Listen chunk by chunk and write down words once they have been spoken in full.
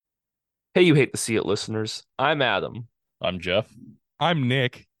Hey, you hate to see it, listeners. I'm Adam. I'm Jeff. I'm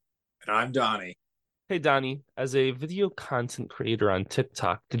Nick. And I'm Donnie. Hey, Donnie, as a video content creator on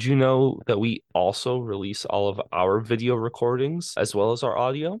TikTok, did you know that we also release all of our video recordings as well as our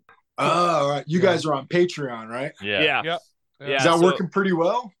audio? Oh, all right. You guys are on Patreon, right? Yeah. Yep. Is that working pretty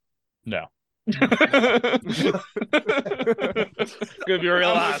well? No. Gonna be real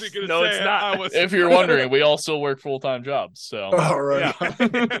honest. No, it's not. If you're wondering, we also work full-time jobs. So All right.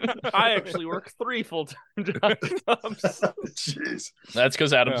 I actually work 3 full-time jobs. Jeez. that's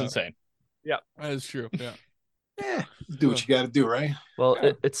because Adam's insane. That is true. Yeah. Yeah. Do what you got to do, right? Well,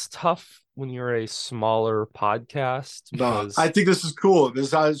 it's tough when you're a smaller podcast No, because I think this is cool.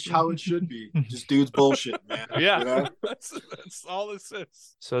 This is how it should be. Just dudes bullshit, man. Yeah. You know? That's all this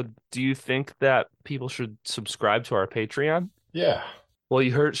is. So, do you think that people should subscribe to our Patreon? Yeah. Well,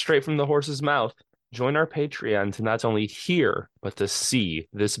 you heard it straight from the horse's mouth. Join our Patreon to not only hear, but to see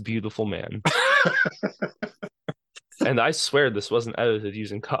this beautiful man. And I swear this wasn't edited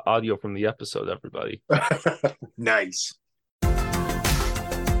using cut audio from the episode, everybody. Nice.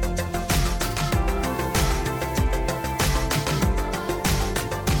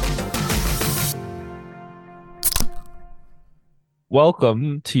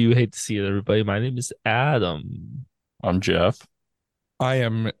 Welcome to You Hate to See It, everybody. My name is Adam. I'm Jeff. I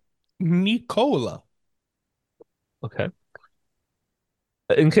am Nicola. Okay.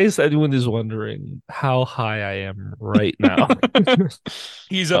 In case anyone is wondering how high I am right now,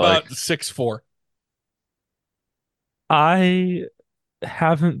 He's I about like- 6'4". I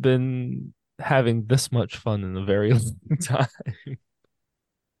haven't been having this much fun in a very long time.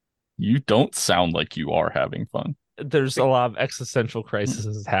 You don't sound like you are having fun. There's a lot of existential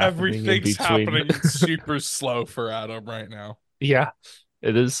crises happening in Everything's between. happening super slow for Adam right now. Yeah,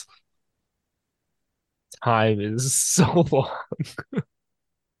 it is. Time is so long.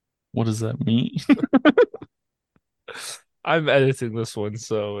 What does that mean? I'm editing this one,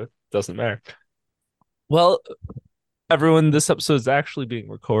 so it doesn't matter. Well, everyone, this episode is actually being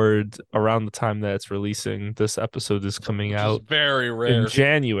recorded around the time that it's releasing. This episode is coming Which is out very in rare.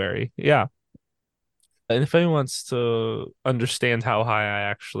 January. Yeah. And if anyone wants to understand how high I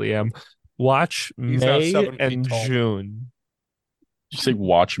actually am, watch He's now May 7 feet and tall. June. Did you say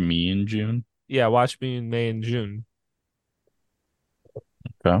watch me in June? Yeah, watch me in May and June.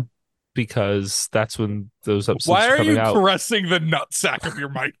 Okay. Because that's when those episodes Why are are coming you out. caressing the nutsack of your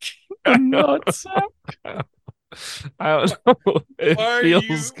mic? Nuts. I don't know. It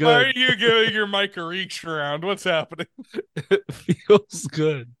feels Why are good. you giving your mic a reach around? What's happening? It feels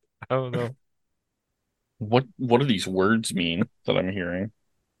good. I don't know. What do these words mean that I'm hearing?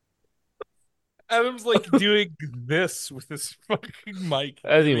 Adam's like doing this with his fucking mic.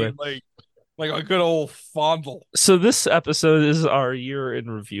 Anyway. Like a good old fondle. So this episode is our year in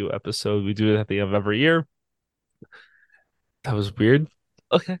review episode. We do it at the end of every year. That was weird.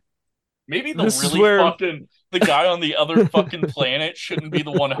 Okay. Maybe This is where- the guy on the other fucking planet shouldn't be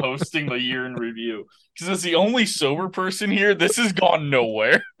the one hosting the year in review. Because as the only sober person here, this has gone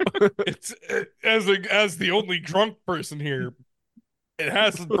nowhere. It's as the only drunk person here, it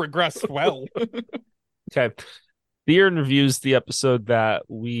hasn't progressed well. Okay. The year in review is the episode that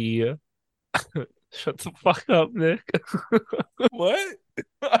we shut the fuck up, Nick. What?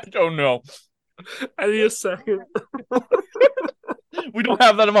 I don't know. I need a second. We don't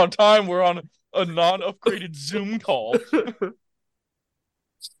have that amount of time. We're on a non-upgraded Zoom call.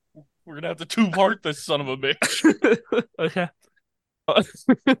 We're gonna have to two-part this son of a bitch. Okay.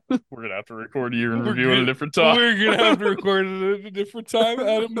 We're gonna have to record a year in review at a different time. We're gonna have to record it at a different time.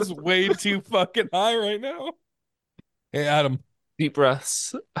 Adam is way too fucking high right now. Hey, Adam. Deep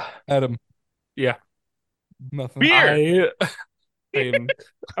breaths. Adam. Yeah. Nothing. Beer. I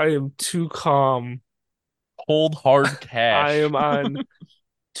am too calm. Cold hard cash. I am on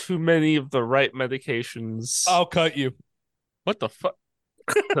too many of the right medications. I'll cut you. What the fuck?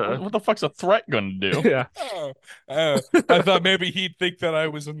 What the fuck's a threat gonna do? Yeah. I thought maybe he'd think that I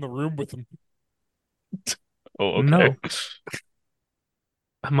was in the room with him. Oh, okay. No.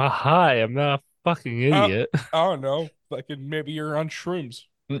 I'm a high. I'm not a fucking idiot. I don't know. Maybe you're on shrooms.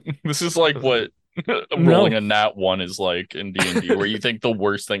 This is like what rolling a nat 1 is like in D&D, where you think the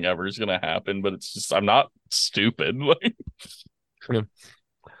worst thing ever is gonna happen, but it's just I'm not stupid. Like,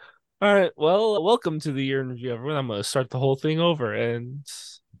 All right. Well, welcome to the year in review, everyone. I'm going to start the whole thing over and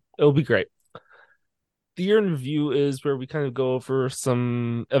it'll be great. The year in review is where we kind of go over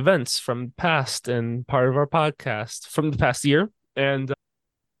some events from the past and part of our podcast from the past year. And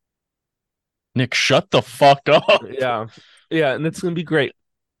Nick, shut the fuck up. yeah, and it's going to be great.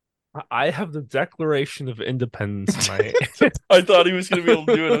 I have the Declaration of Independence in my hand. I thought he was gonna be able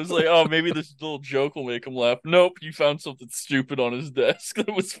to do it. I was like, oh, maybe this little joke will make him laugh. Nope, you found something stupid on his desk.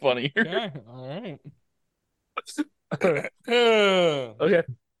 That was funnier. Okay, all right. Okay.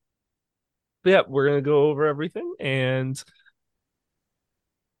 But yeah, we're gonna go over everything, and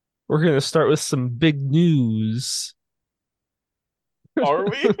we're gonna start with some big news. Are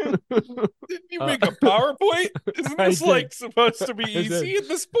we? Didn't you make a PowerPoint? Isn't I this did. like supposed to be I did. easy at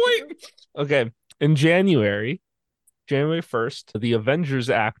this point? Okay, in January 1st, the Avengers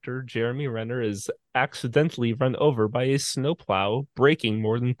actor Jeremy Renner is accidentally run over by a snowplow, breaking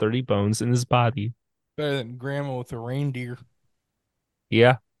more than 30 bones in his body. Better than grandma with a reindeer.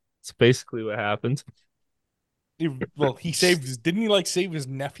 Yeah, it's basically what happened. Well, he saved his. Didn't he like save his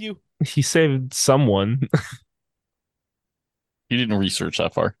nephew? He saved someone. You didn't research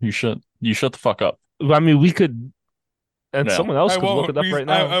that far. You shut the fuck up. I mean, we could, and No. someone else I could look won't it up because right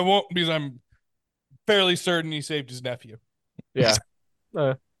now. I won't because I'm fairly certain he saved his nephew. Yeah.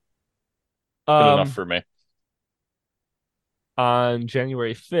 Good enough for me. On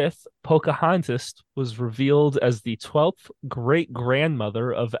January 5th, Pocahontas was revealed as the 12th great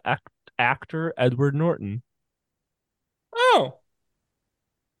grandmother of actor Edward Norton. Oh,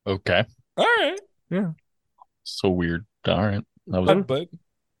 Okay. all right. Yeah. So weird. All right. That was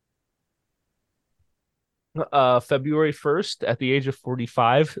But February 1st, at the age of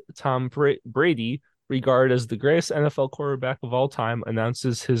 45, Tom Brady, regarded as the greatest NFL quarterback of all time,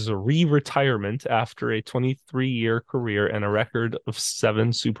 announces his re-retirement after a 23-year career and a record of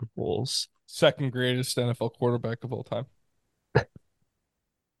 7 Super Bowls. second greatest NFL quarterback of all time.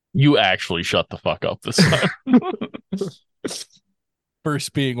 You actually shut the fuck up this time.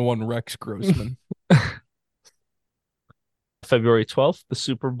 First being one Rex Grossman. February 12th, the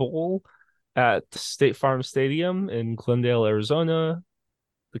Super Bowl at State Farm Stadium in Glendale, Arizona.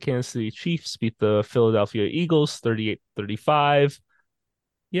 The Kansas City Chiefs beat the Philadelphia Eagles 38-35.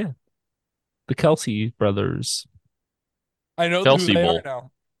 Yeah. The Kelce brothers. I know Kelsey who they Bowl. are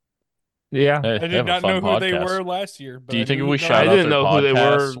now. Yeah. Hey, I they did have a not fun know who they podcast. were last year. But Do you I think if knew we who- shout I out didn't their know who they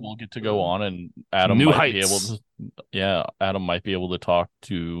podcasts, were. we'll get to go on, and Adam New might be able heights. to. Yeah, Adam might be able to talk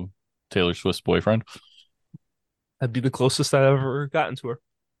to Taylor Swift's boyfriend. That'd be the closest I've ever gotten to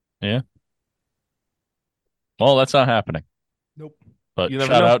her. Well, that's not happening. Nope. But You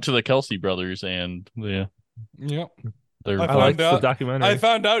never shout know. out to the Kelsey brothers and Yep. their I I found liked the out- documentary. I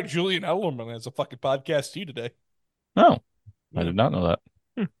found out Julian Edelman has a fucking podcast too today. Oh, I did not know that.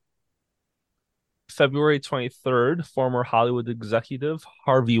 February 23rd, former Hollywood executive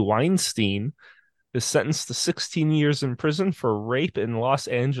Harvey Weinstein is sentenced to 16 years in prison for rape in Los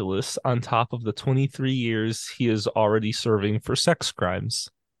Angeles on top of the 23 years he is already serving for sex crimes.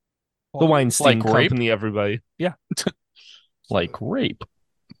 The Weinstein Like rape? Company, everybody. Yeah. Like rape.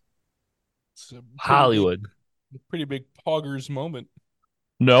 It's a pretty Hollywood. pretty big poggers moment.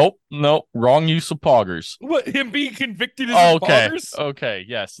 Nope, wrong use of poggers. What, him being convicted is Okay, poggers? okay,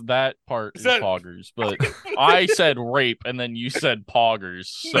 yes, that part Is is that- poggers, but I said rape and then you said poggers,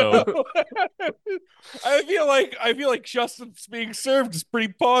 so No. I feel like justice being served is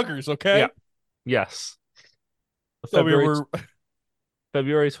pretty poggers, okay? Yeah. Yes. So we February, were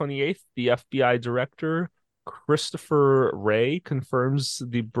February 28th, the FBI director Christopher Wray confirms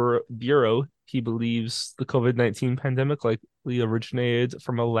the Bureau he believes the COVID-19 pandemic likely originated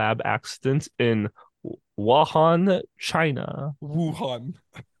from a lab accident in Wuhan, China. Wuhan.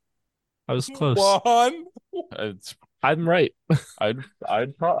 I was close. Wuhan. it's I'm right. I'd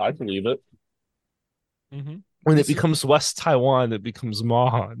believe it. Mm-hmm. When it becomes West Taiwan, it becomes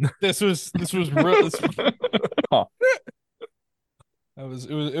Wuhan. This was real. Huh.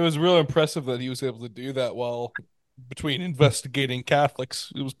 It was real impressive that he was able to do that while between investigating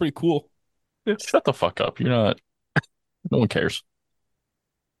Catholics. It was pretty cool. Shut the fuck up. You're not. No one cares.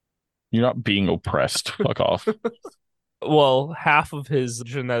 You're not being oppressed. Fuck off. Well, half of his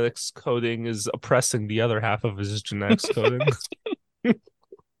genetics coding is oppressing the other half of his genetics coding.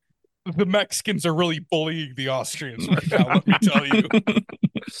 The Mexicans are really bullying the Austrians right now, let me tell you.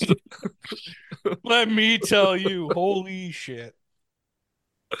 Let me tell you. Holy shit.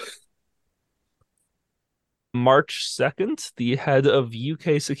 March 2nd, the head of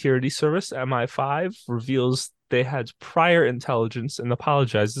UK security service MI5 reveals they had prior intelligence and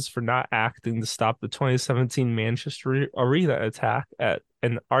apologizes for not acting to stop the 2017 Manchester Arena attack at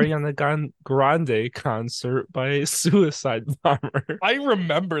an Ariana Grande concert by a suicide bomber. I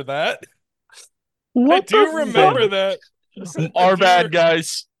remember that. What I do the remember that. fuck? Our bad,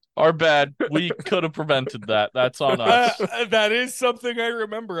 guys. Our bad. We could have prevented that. That's on us. That is something I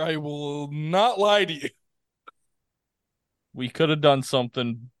remember. I will not lie to you. We could have done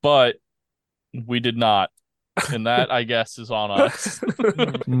something, but we did not. And that, I guess, is on us.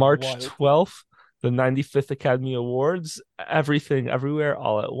 March What? 12th, the 95th Academy Awards, Everything Everywhere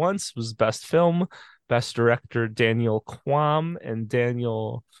All at Once was Best Film. Best Director Daniel Kwan and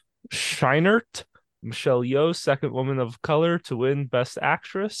Daniel Scheinert. Michelle Yeoh, second woman of color to win Best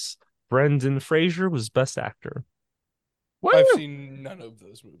Actress. Brendan Fraser was Best Actor. I've seen none of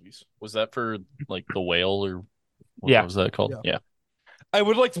those movies. Was that for like The Whale or what Yeah. was that called? Yeah. I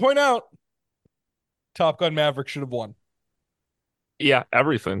would like to point out Top Gun Maverick should have won. Yeah,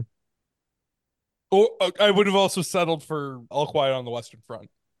 everything. Or I would have also settled for All Quiet on the Western Front.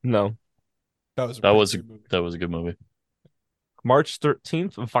 No. That was a That pretty was great movie. that was a good movie. March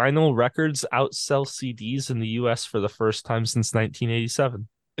 13th, vinyl records outsell CDs in the US for the first time since 1987.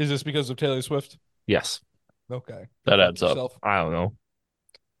 Is this because of Taylor Swift? Yes. Okay. That Fuck adds up. yourself. I don't know.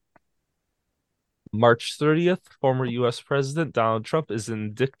 March 30th, former U.S. President Donald Trump is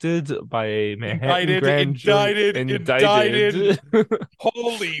indicted by a Manhattan grand jury. Indicted.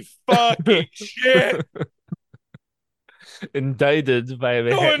 Holy fucking shit. Indicted by a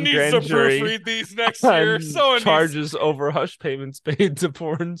No one Manhattan needs to grand jury proofread these next year. on Someone needs charges over hush payments paid to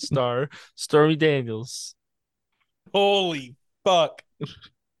porn star Stormy Daniels. Holy fuck.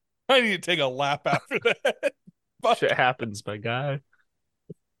 I need to take a lap after that. Fuck. Shit happens, my guy.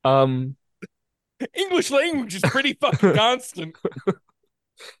 English language is pretty fucking constant.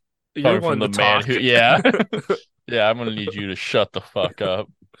 You're Coming one from the to man talk. who, yeah. Yeah, I'm gonna need you to shut the fuck up.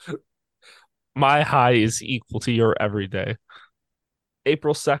 My high is equal to your everyday.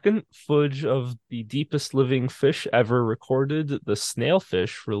 April 2nd, footage of the deepest living fish ever recorded. The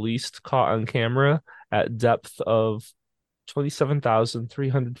snailfish released caught on camera at depth of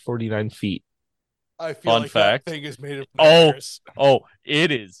 27,349 feet. I feel Fun like fact. that thing is made of Oh. nightmares. Oh,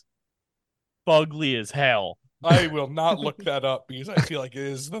 it is fugly as hell. I will not look that up because I feel like it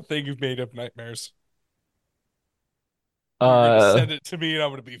is the thing made of nightmares. You're gonna send it to me and I'm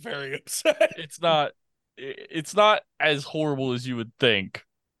gonna be very upset. It's not as horrible as you would think.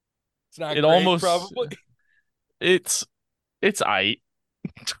 It's not It great, almost- probably. It's aight.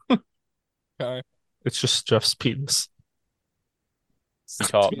 Okay. It's just Jeff's penis. He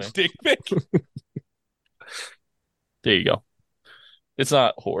caught me. Dick pic. There you go. It's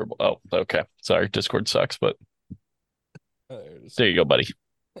not horrible. Oh, okay. Sorry, Discord sucks, but There it is. there you go, buddy.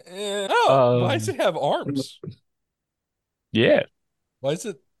 Why does it have arms? Yeah. Why is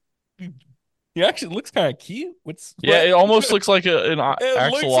it? He actually looks kind of cute. Yeah, it almost looks like an It looks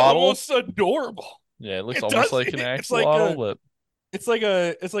axolotl. almost adorable. Yeah, it looks it almost does. like an It's like axolotl, a- but It's like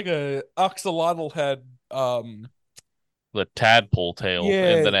a axolotl head. the tadpole tail,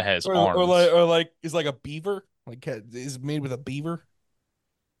 Yeah, and then it has arms. or like is like a beaver. Like is made with a beaver.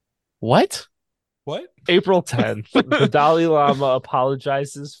 What? What? April 10th, the Dalai Lama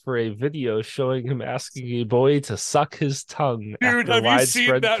apologizes for a video showing him asking a boy to suck his tongue Dude, after have you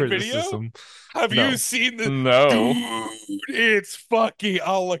seen widespread that video? criticism. Have No. you seen the No. Dude, it's fucking.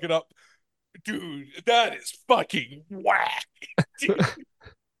 I'll look it up. Dude, that is fucking whack. Dude,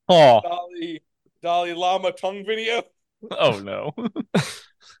 Oh, Dalai Lama tongue video. oh no.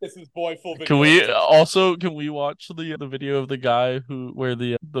 This is boy full video. Can we watch the video of the guy where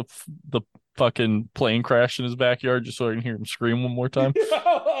the fucking plane crashed in his backyard just so I can hear him scream one more time?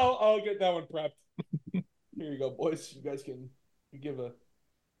 I'll get that one prepped. Here you go, boys. You guys can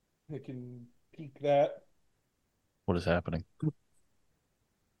peek that. What is happening? Am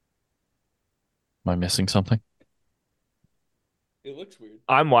I missing something? It looks weird.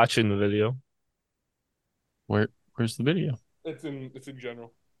 I'm watching the video. Where's the video? It's in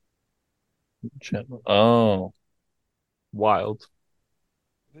general. Chat. Oh, Wild.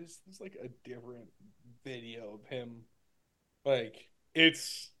 There's like a different video of him. Like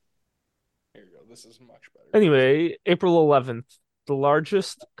it's here you go. This is much better. Anyway, April 11th, the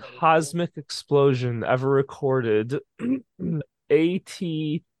largest cosmic explosion ever recorded,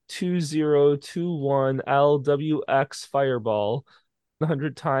 AT2021 LWX fireball,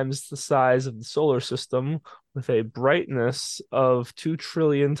 100 times the size of the solar system, with a brightness of 2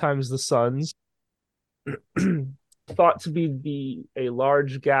 trillion times the sun's, thought to be a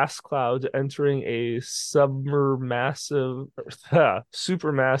large gas cloud entering a supermassive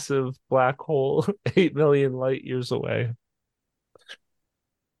black hole 8 million light years away.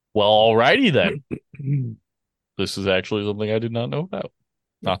 well, alrighty then. This is actually something I did not know about.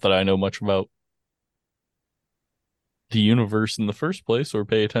 Not that I know much about the universe in the first place or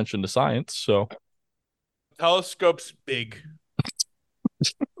pay attention to science, so Telescope's big.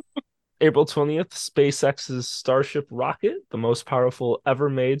 April 20th, SpaceX's Starship rocket, the most powerful ever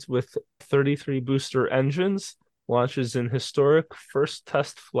made with 33 booster engines, launches an historic first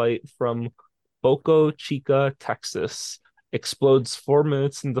test flight from Boca Chica, Texas. Explodes 4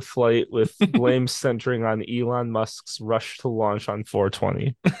 minutes into flight with blame centering on Elon Musk's rush to launch on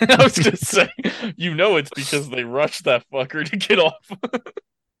 420. I was gonna say, it's because they rushed that fucker to get off.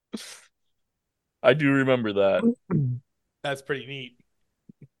 I do remember that. That's pretty neat.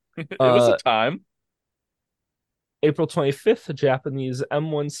 It was a time. April 25th, a Japanese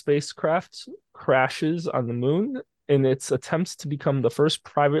M1 spacecraft crashes on the moon in its attempts to become the first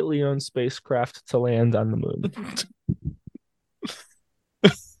privately owned spacecraft to land on the moon.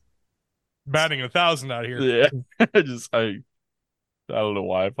 Batting 1,000 out here. Yeah. I don't know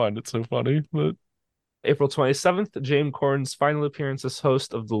why I find it so funny, but April 27th, James Corden's final appearance as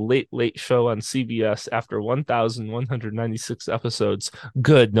host of The Late Late Show on CBS after 1,196 episodes.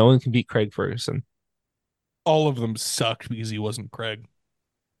 Good. No one can beat Craig Ferguson. All of them sucked because he wasn't Craig.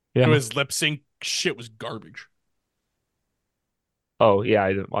 Yeah. His lip sync shit was garbage. Oh, yeah,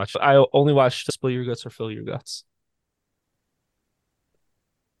 I didn't watch. I only watched Spill Your Guts or Fill Your Guts.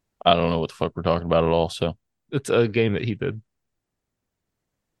 I don't know what the fuck we're talking about at all, so. It's a game that he did.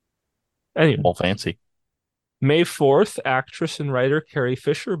 Anyway. All fancy. May 4th, actress and writer Carrie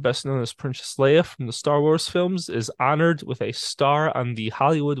Fisher, best known as Princess Leia from the Star Wars films, is honored with a star on the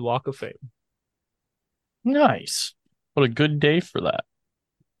Hollywood Walk of Fame. Nice. What a good day for that.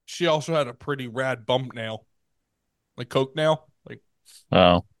 She also had a pretty rad bump nail. Like coke nail. Like,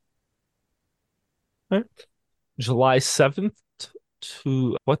 oh. Right. July 7th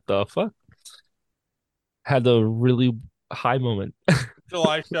to what the fuck? Had a really high moment.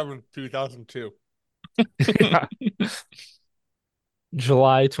 July 7th, 2002.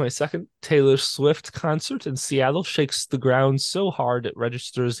 July 22nd, Taylor Swift concert in Seattle shakes the ground so hard it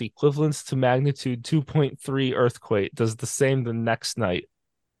registers equivalence to magnitude 2.3 earthquake. Does the same the next night.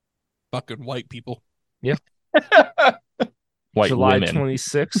 Fucking white people. Yeah. White July women.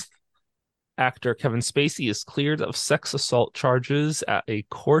 26th, actor Kevin Spacey is cleared of sex assault charges at a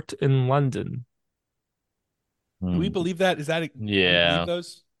court in London. Do we believe that? Is that yeah? Do we believe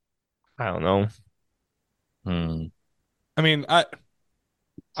those? I don't know. I mean, I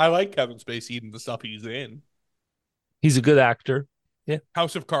like Kevin Spacey and the stuff he's in. He's a good actor. Yeah.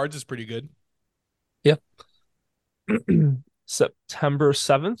 House of Cards is pretty good. Yeah. September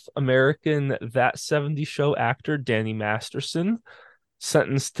 7th, American That 70s Show actor Danny Masterson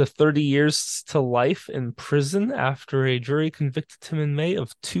sentenced to 30 years to life in prison after a jury convicted him in May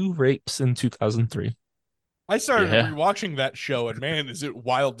of 2 rapes in 2003. I started rewatching that show, and man, is it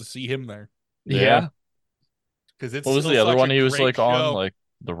wild to see him there. Yeah. Because it's what was the other one he was like show. On? Like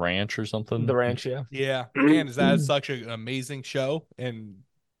The Ranch or something? The Ranch, yeah. Yeah. Man, is that such an amazing show? And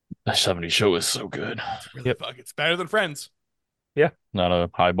that 70s Show is so good. It's really it's better than Friends. Yeah. Not a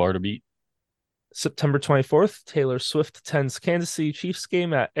high bar to beat. September 24th, Taylor Swift attends Kansas City Chiefs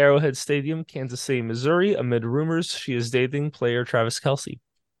game at Arrowhead Stadium, Kansas City, Missouri, amid rumors she is dating player Travis Kelce.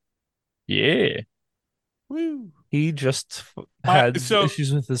 Yeah. Woo. He just had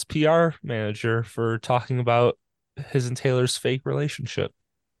issues with his PR manager for talking about his and Taylor's fake relationship.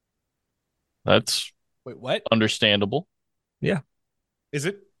 That's what? Understandable. Yeah. Is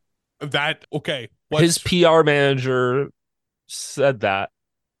it that okay? His PR manager said that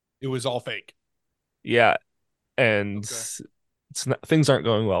it was all fake. Yeah, and it's not, things aren't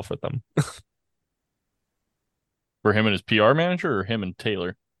going well for them. For him and his PR manager, or him and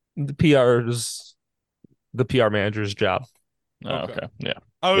Taylor? The PR manager's job. Oh, okay. Yeah.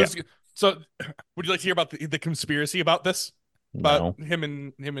 So, would you like to hear about the conspiracy about this? About him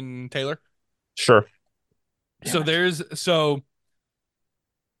and Taylor? Sure. So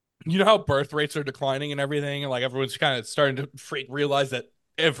you know how birth rates are declining and everything, and like everyone's kind of starting to realize that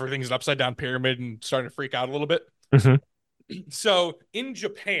everything's an upside down pyramid and starting to freak out a little bit. Mm-hmm. So in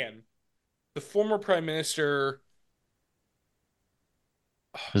Japan, the former prime minister,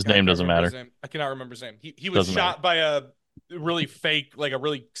 his name doesn't matter. I cannot remember his name. He was shot by a really fake, like a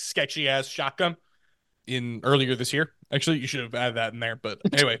really sketchy ass shotgun earlier this year. Actually, you should have added that in there. But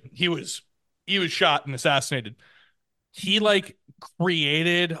anyway, he was shot and assassinated. He like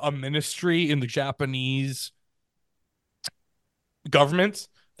created a ministry in the Japanese government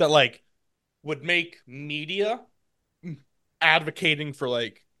that like would make media advocating for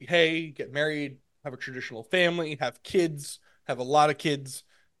like, hey, get married, have a traditional family, have kids, have a lot of kids,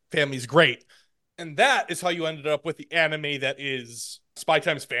 family's great. And that is how you ended up with the anime that is Spy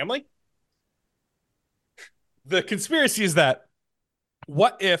Times Family. The conspiracy is that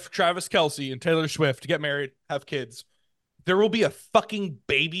what if Travis Kelce and Taylor Swift get married, have kids, there will be a fucking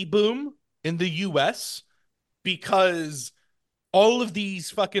baby boom in the US because all of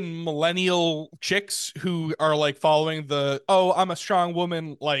these fucking millennial chicks who are like following the, oh, I'm a strong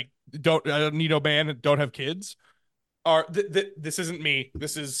woman, like I don't need no man and don't have kids, are this isn't me.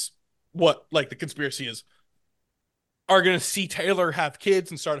 This is what like the conspiracy is. Are gonna see Taylor have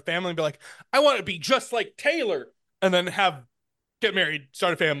kids and start a family and be like, I want to be just like Taylor, and then get married,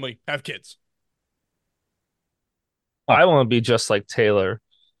 start a family, have kids. I want to be just like Taylor.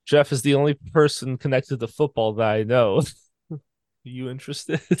 Jeff is the only person connected to football that I know. You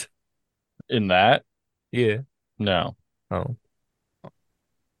interested in that? Yeah. No. Oh.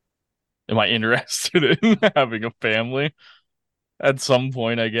 Am I interested in having a family at some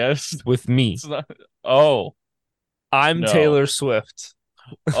point? I guess with me. Oh, I'm no. Taylor Swift.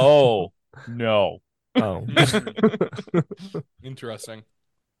 Oh no. Oh. Interesting.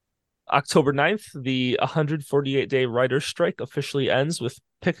 October 9th, the 148-day writer's strike officially ends, with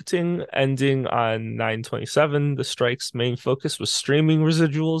picketing ending on 9/27. The strike's main focus was streaming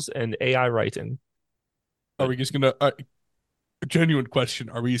residuals and AI writing. Are we just gonna a genuine question?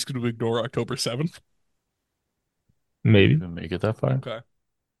 Are we just gonna ignore October 7th? Maybe. Even make it that far? Okay.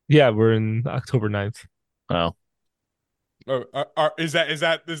 Yeah, we're in October 9th. Oh. Is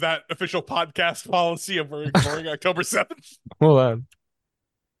that official podcast policy of we're ignoring October 7th? Hold on.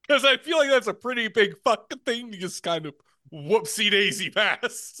 Because I feel like that's a pretty big fucking thing to just kind of whoopsie daisy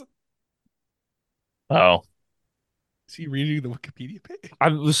pass. Oh. Is he reading the Wikipedia page? I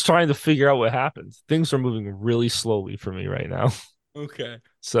was trying to figure out what happened. Things are moving really slowly for me right now. Okay.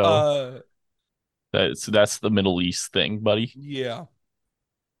 So that's the Middle East thing, buddy. Yeah.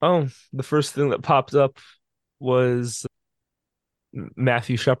 Oh, the first thing that popped up was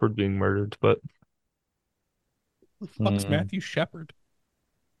Matthew Shepard being murdered, but who the fuck's Matthew Shepard?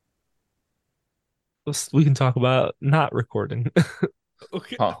 We can talk about not recording.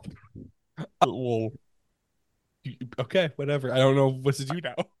 Okay. Huh. Well, okay, whatever. I don't know what to do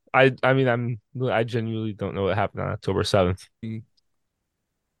now. I genuinely don't know what happened on October 7th.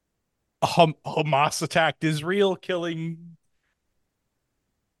 Hamas attacked Israel, killing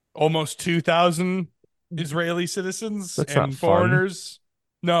almost 2,000 Israeli citizens and foreigners.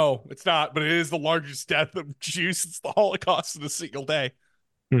 Fun. No, it's not, but it is the largest death of Jews since the Holocaust in a single day.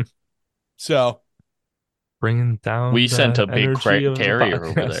 So bringing down. We sent a big carrier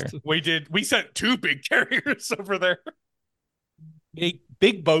over there. We did. We sent 2 big carriers over there.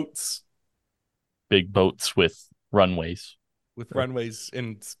 Big boats. Big boats with runways. With runways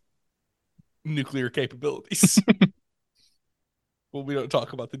and nuclear capabilities. Well, we don't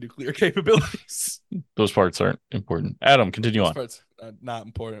talk about the nuclear capabilities. Those parts aren't important. Adam, continue on. Those parts not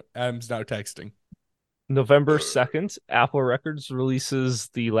important. Adam's now texting. November 2nd, Apple Records releases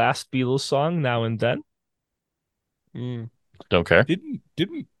the last Beatles song, Now and Then. Don't care.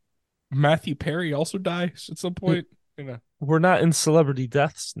 Didn't Matthew Perry also die at some point? We're not in celebrity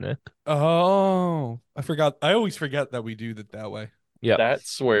deaths, Nick. Oh, I forgot. I always forget that we do that way. Yeah,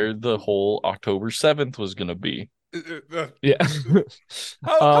 that's where the whole October 7th was going to be. Yeah.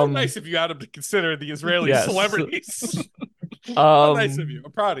 How nice of you, Adam, to consider the Israeli celebrities. How nice of you.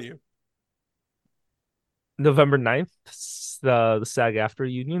 I'm proud of you. November 9th, the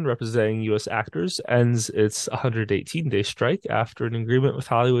SAG-AFTRA union representing U.S. actors ends its 118-day strike after an agreement with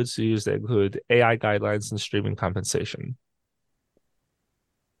Hollywood studios that include AI guidelines and streaming compensation.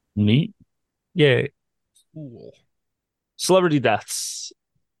 Neat. Yay. Cool. Celebrity deaths.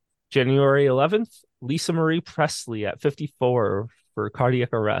 January 11th, Lisa Marie Presley at 54 for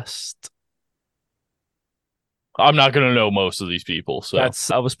cardiac arrest. I'm not going to know most of these people. So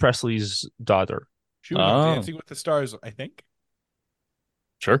that was Presley's daughter. She was on Dancing with the Stars, I think.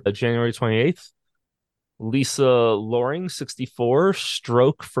 Sure. January 28th, Lisa Loring, 64,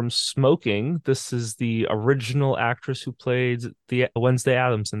 stroke from smoking. This is the original actress who played the Wednesday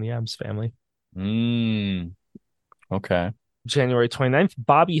Addams in the Addams Family. Okay. January 29th,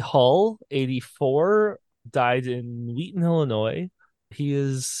 Bobby Hull, 84, died in Wheaton, Illinois. He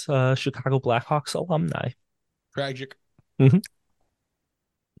is Chicago Blackhawks alumni. Tragic. Mm-hmm.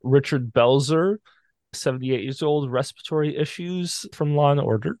 Richard Belzer, 78 years old, respiratory issues from Law and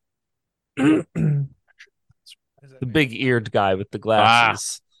Order. The big-eared guy with the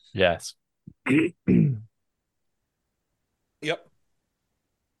glasses. Yes. Yep.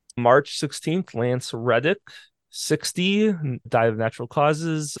 March 16th, Lance Reddick, 60, died of natural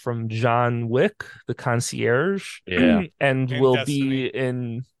causes from John Wick, the concierge. Yeah. and will Destiny. Be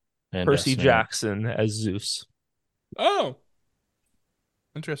in Percy Destiny. Jackson as Zeus. Oh.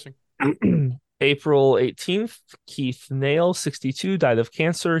 Interesting. April 18th, Keith Nail, 62, died of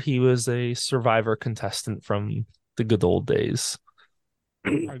cancer. He was a Survivor contestant from the good old days.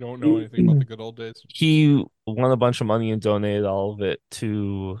 I don't know anything about the good old days. He won a bunch of money and donated all of it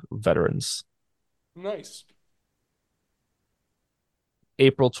to veterans. Nice.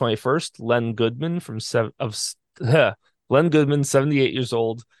 April 21st, Len Goodman Len Goodman, 78 years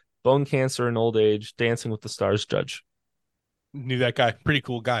old, bone cancer in old age, Dancing with the Stars judge. Knew that guy. Pretty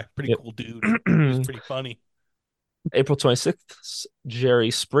cool guy. Pretty cool dude. He was pretty funny. April 26th,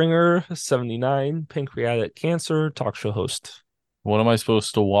 Jerry Springer, 79, pancreatic cancer, talk show host. What am I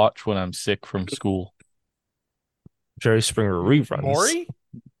supposed to watch when I'm sick from school? Jerry Springer reruns. Maury?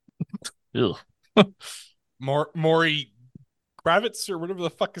 Ugh. Maury Kravitz or whatever the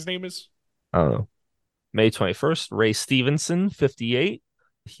fuck his name is. I don't know. May 21st, Ray Stevenson, 58.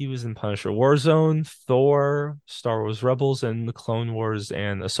 He was in Punisher Warzone, Thor, Star Wars Rebels, and the Clone Wars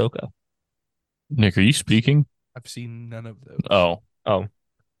and Ahsoka. Nick, are you speaking? I've seen none of those. Oh.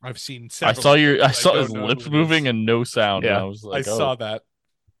 I've seen I several. I saw his lips moving and no sound. Yeah. And I was like, saw that.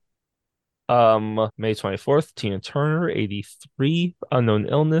 May 24th, Tina Turner, 83, unknown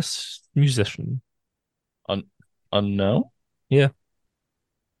illness, musician. Unknown? Yeah.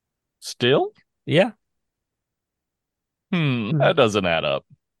 Still? Yeah. That doesn't add up.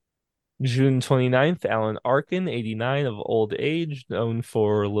 June 29th, Alan Arkin, 89, of old age, known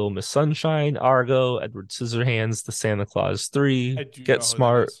for Little Miss Sunshine, Argo, Edward Scissorhands, The Santa Claus 3, Get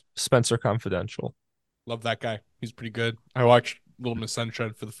Smart, Spencer Confidential. Love that guy. He's pretty good. I watched Little Miss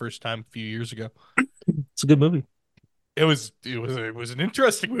Sunshine for the first time a few years ago. It's a good movie. It was an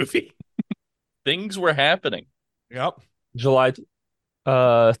interesting movie. Things were happening. Yep. July,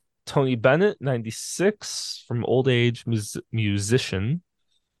 Tony Bennett, 96, from old age musician.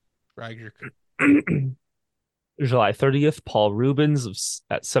 July 30th, Paul Rubens,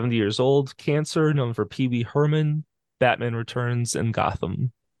 at 70 years old, cancer, known for Pee Wee Herman, Batman Returns, and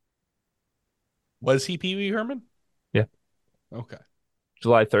Gotham. Was he Pee Wee Herman? Yeah. Okay.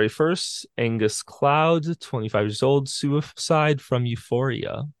 July 31st, Angus Cloud, 25 years old, suicide from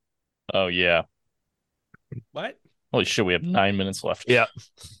Euphoria. Oh, yeah. What? Holy shit, we have 9 minutes left. Yeah.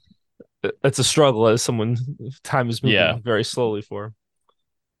 It's a struggle as time is moving very slowly for.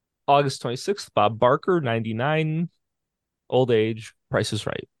 August 26th, Bob Barker, 99, old age, Price is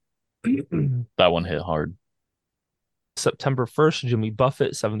Right. That one hit hard. September 1st, Jimmy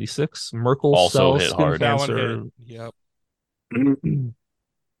Buffett, 76, Merkel also cell hit skin hard. cancer. Yep.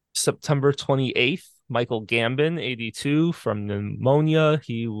 September 28th, Michael Gambon, 82, from pneumonia.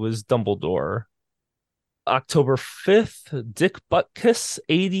 He was Dumbledore. October 5th, Dick Butkus,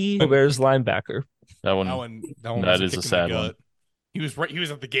 80, Bears linebacker. That one that is a sad one. He was right. He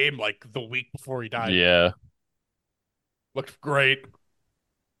was at the game like the week before he died. Yeah. Looked great.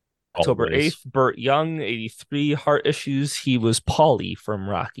 October 8th, Burt Young, 83, heart issues. He was Paulie from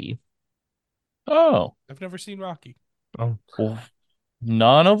Rocky. Oh. I've never seen Rocky. Oh. Well,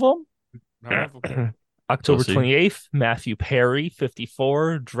 none of them? None of them. October 28th, Matthew Perry,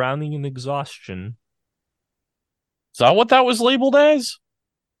 54, drowning in exhaustion. Is that what that was labeled as?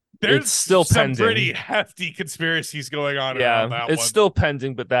 There's it's still some pending. Pretty hefty conspiracies going on around that it's one. still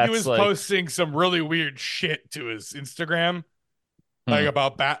pending, but that's he was posting some really weird shit to his Instagram, like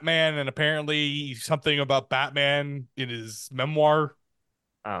about Batman, and apparently something about Batman in his memoir.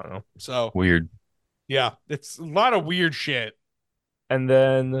 I don't know. So weird. Yeah, it's a lot of weird shit. And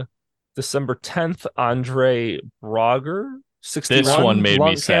then December 10th, Andre Braugher, 61, this one made lung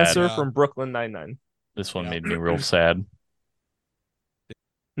me sad. cancer from Brooklyn Nine-Nine. This one made me real sad.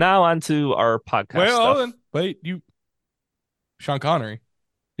 Now on to our podcast stuff. Wait, Sean Connery.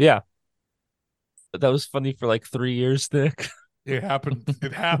 Yeah. That was funny for like 3 years, Nick. It happened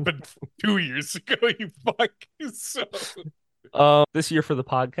 2 years ago, you fucking so. This year for the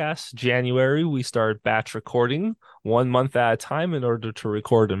podcast, January, we started batch recording 1 month at a time in order to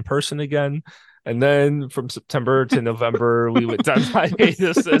record in person again. And then from September to November, we went down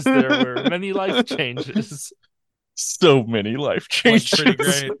hiatus as there were many life changes. So many life changes. Pretty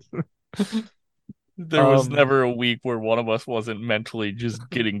great. There was never a week where one of us wasn't mentally just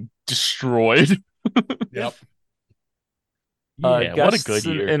getting destroyed. Yep. Yeah, what a good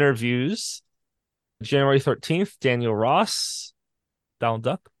year. Interviews. January 13th, Daniel Ross, Donald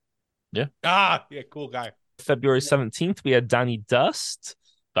Duck. Yeah. Yeah, cool guy. February 17th, we had Donnie Dust.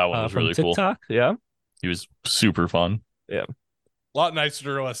 That one was from really TikTok. cool. Yeah. He was super fun. Yeah. A lot nicer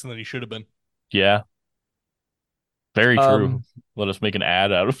to us than he should have been. Yeah. Very true. Let us make an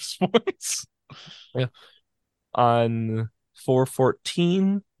ad out of his voice. Yeah. On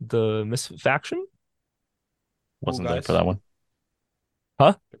 4/14, the Misfit Faction. Wasn't there for that one.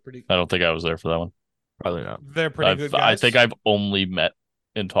 Huh? I don't think I was there for that one. Probably not. They're pretty good guys. I think I've only met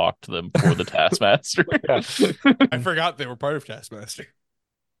and talked to them for the Taskmaster. I forgot they were part of Taskmaster.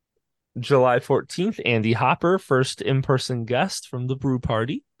 July 14th, Andy Hopper, first in-person guest from the brew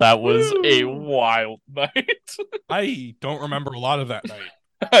party. That was a wild night. I don't remember a lot of that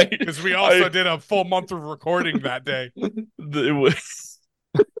night because we also did a full month of recording that day. It was,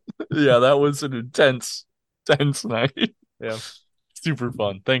 yeah, that was an intense night. Yeah, super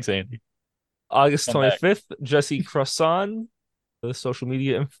fun. Thanks, Andy. August 25th, Jesse Croissant, the social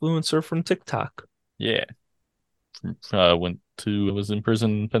media influencer from TikTok. Yeah. Was in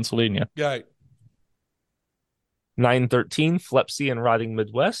prison in Pennsylvania. Yeah. 9/13, Flepsy and Rotting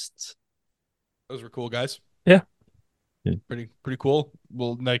Midwest. Those were cool guys. Yeah. Pretty cool.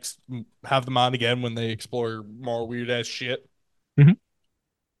 We'll next have them on again when they explore more weird ass shit. Mm-hmm.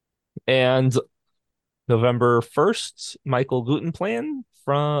 And November 1st, Michael Gutenplan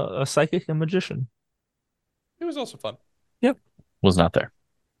from A Psychic and Magician. It was also fun. Yep. Was not there.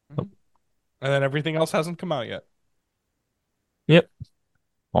 Mm-hmm. And then everything else hasn't come out yet. Yep.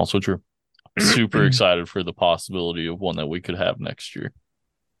 Also true. Super excited for the possibility of one that we could have next year.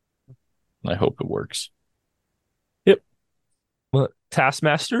 I hope it works. Yep. Well,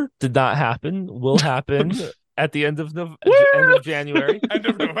 Taskmaster did not happen. Will happen at the end of January. End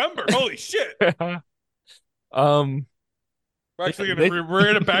of November. Holy shit. We're actually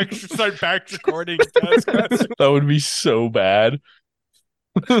gonna start back recording Taskmaster. That would be so bad.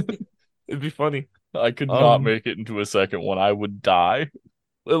 It'd be funny. I could not make it into a second one. I would die.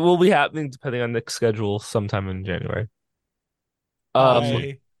 It will be happening depending on Nick's schedule sometime in January.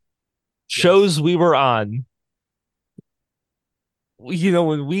 Shows we were on. You know,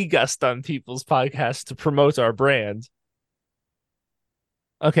 when we guest on people's podcasts to promote our brand.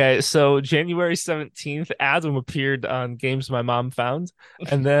 Okay, so January 17th, Adam appeared on Games My Mom Found.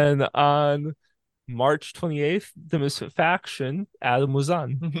 And then on March 28th, The Misfit Faction, Adam was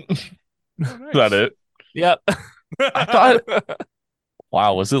on. Nice. Is that it? Yep. I thought.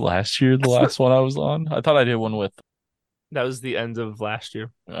 Wow, was it last year? The last one I was on? I thought I did one with. That was the end of last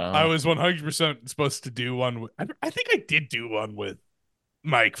year. I was 100% supposed to do one. I think I did do one with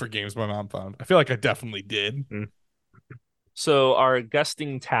Mike for Games My Mom Found. I feel like I definitely did. So our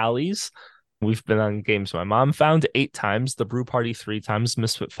guesting tallies. We've been on Games My Mom Found 8 times, The Brew Party 3 times,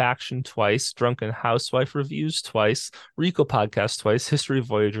 Misfit Faction twice, Drunken Housewife Reviews twice, Rico Podcast twice, History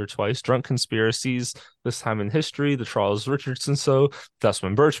Voyager twice, Drunk Conspiracies, This Time in History, The Charles Richardson Show,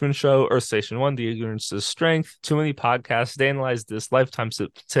 Dustman Birchman Show, Earth Station 1, The Ignorance is Strength, Too Many Podcasts, They Analyze This, Lifetime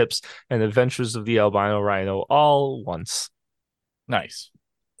Tips, and Adventures of the Albino Rhino all once. Nice.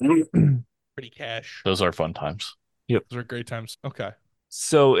 Pretty cash. Those are fun times. Yep. Those are great times. Okay.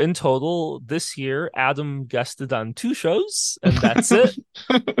 So in total, this year, Adam guested on 2 shows, and that's it.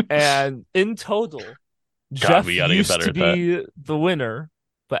 And in total, Jeff used to be the winner,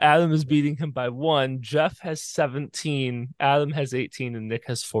 but Adam is beating him by 1. Jeff has 17, Adam has 18, and Nick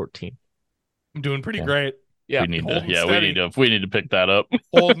has 14. I'm doing pretty great. Yeah, we need to pick that up.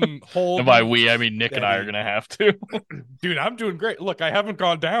 Holding. And by we, I mean Nick and I are gonna have to. Dude, I'm doing great. Look, I haven't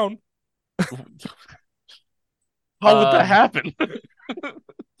gone down. How would that happen?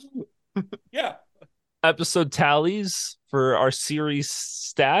 Yeah. Episode tallies for our series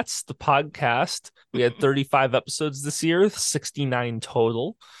stats, the podcast. We had 35 episodes this year, 69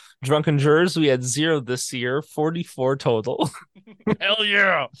 total. Drunken Jurors, we had 0 this year, 44 total. Hell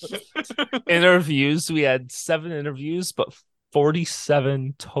yeah. Interviews, we had 7 interviews, but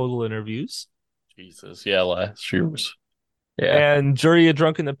 47 total interviews. Jesus. Yeah, last year was. Yeah. And Jury of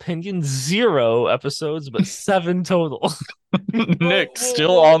Drunken Opinion, 0 episodes, but 7 total. Nick,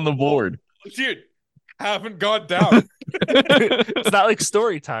 still on the board. Dude, haven't gone down. It's not like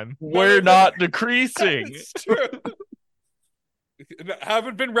story time. We're not decreasing. It's true.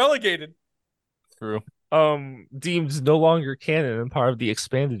 Haven't been relegated. True. Deemed no longer canon and part of the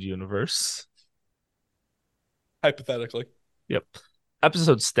expanded universe. Hypothetically. Yep.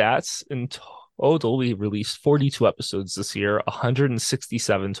 Episode stats in total, we released 42 episodes this year,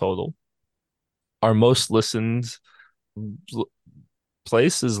 167 total. Our most listened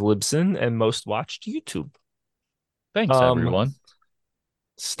place is Libsyn and most watched YouTube. Thanks, everyone.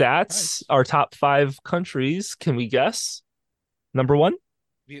 Stats, nice. Our top 5 countries. Can we guess? Number 1?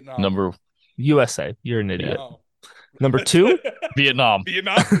 Vietnam. USA. You're an idiot. No. Number 2? Vietnam.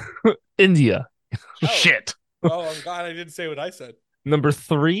 India. Oh. Shit. Oh, I'm glad I didn't say what I said. Number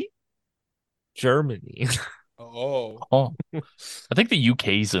 3? Germany. Oh. I think the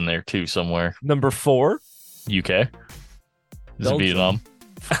UK's in there too somewhere. Number 4? UK. Is it Vietnam?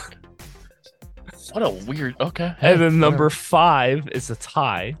 What a weird. Okay. And then number 5 is a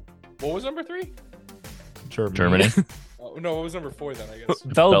tie. What was number 3? Germany. Oh, no, what was number 4 then? I guess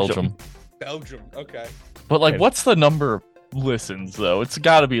Belgium. Okay. But like, what's the number of listens though. It's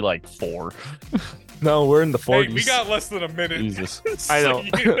got to be like 4. No, we're in the 40s. Hey, we got less than a minute. Jesus. I know.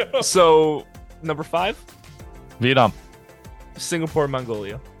 You know. So, number 5, Vietnam. Singapore,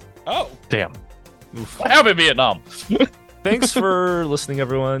 Mongolia. Oh, Damn. I have in Vietnam. Thanks for listening,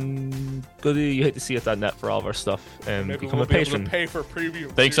 everyone. Go to youhatetoseeit.net for all of our stuff and maybe become we'll a be able patron. to pay for preview.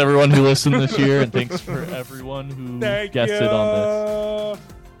 Thanks everyone who listened this year, and thanks for everyone who Thank guested you. on this.